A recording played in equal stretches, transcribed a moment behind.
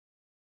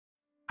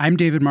I'm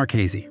David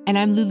Marchese. And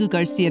I'm Lulu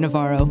Garcia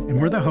Navarro.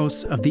 And we're the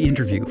hosts of The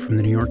Interview from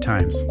the New York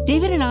Times.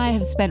 David and I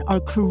have spent our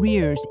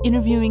careers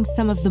interviewing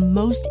some of the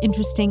most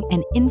interesting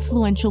and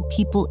influential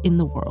people in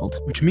the world.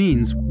 Which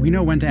means we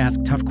know when to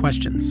ask tough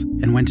questions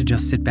and when to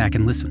just sit back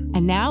and listen.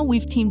 And now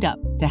we've teamed up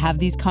to have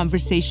these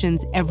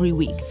conversations every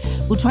week.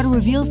 We'll try to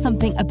reveal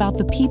something about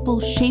the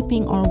people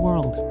shaping our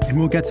world. And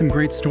we'll get some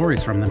great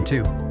stories from them,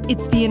 too.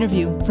 It's The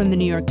Interview from the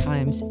New York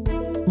Times.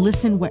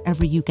 Listen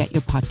wherever you get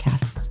your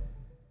podcasts.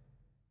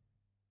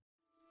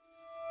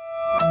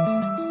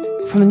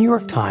 From the New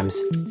York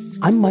Times,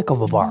 I'm Michael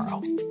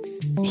Barbaro.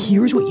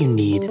 Here's what you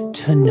need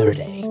to know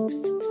today.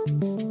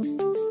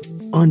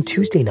 On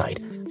Tuesday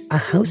night, a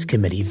House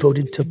committee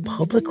voted to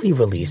publicly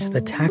release the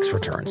tax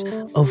returns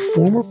of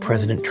former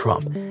President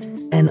Trump,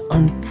 an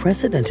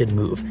unprecedented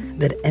move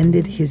that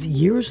ended his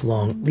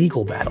years-long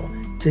legal battle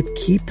to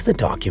keep the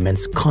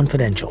documents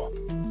confidential.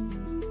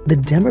 The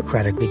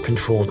democratically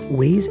controlled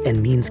Ways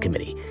and Means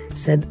Committee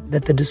said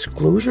that the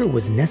disclosure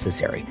was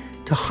necessary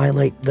to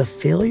highlight the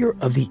failure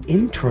of the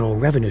Internal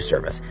Revenue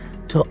Service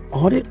to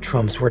audit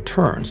Trump's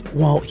returns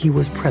while he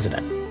was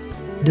president,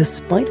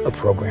 despite a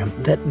program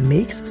that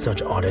makes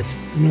such audits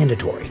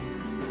mandatory.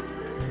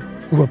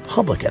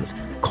 Republicans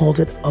called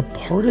it a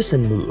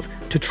partisan move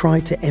to try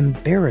to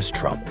embarrass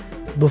Trump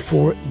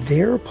before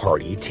their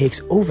party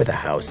takes over the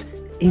House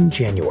in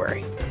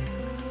January.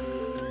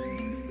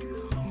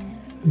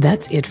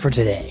 That's it for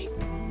today.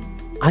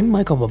 I'm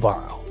Michael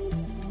Barbaro.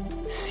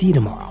 See you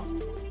tomorrow.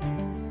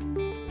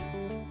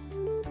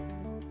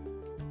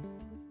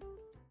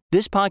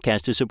 This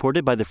podcast is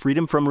supported by the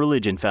Freedom From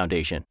Religion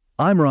Foundation.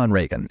 I'm Ron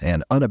Reagan,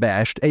 an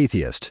unabashed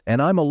atheist,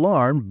 and I'm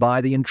alarmed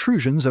by the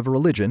intrusions of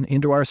religion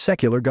into our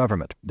secular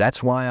government.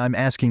 That's why I'm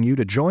asking you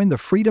to join the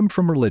Freedom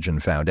From Religion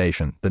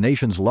Foundation, the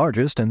nation's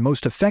largest and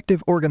most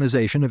effective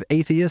organization of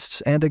atheists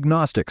and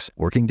agnostics,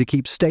 working to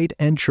keep state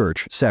and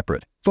church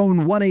separate.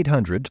 Phone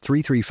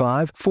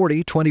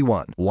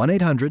 1-800-335-4021,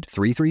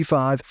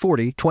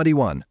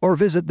 1-800-335-4021, or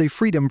visit the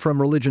Freedom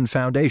From Religion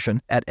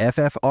Foundation at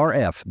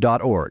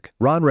ffrf.org.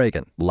 Ron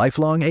Reagan,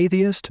 lifelong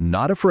atheist,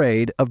 not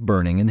afraid of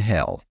burning in hell.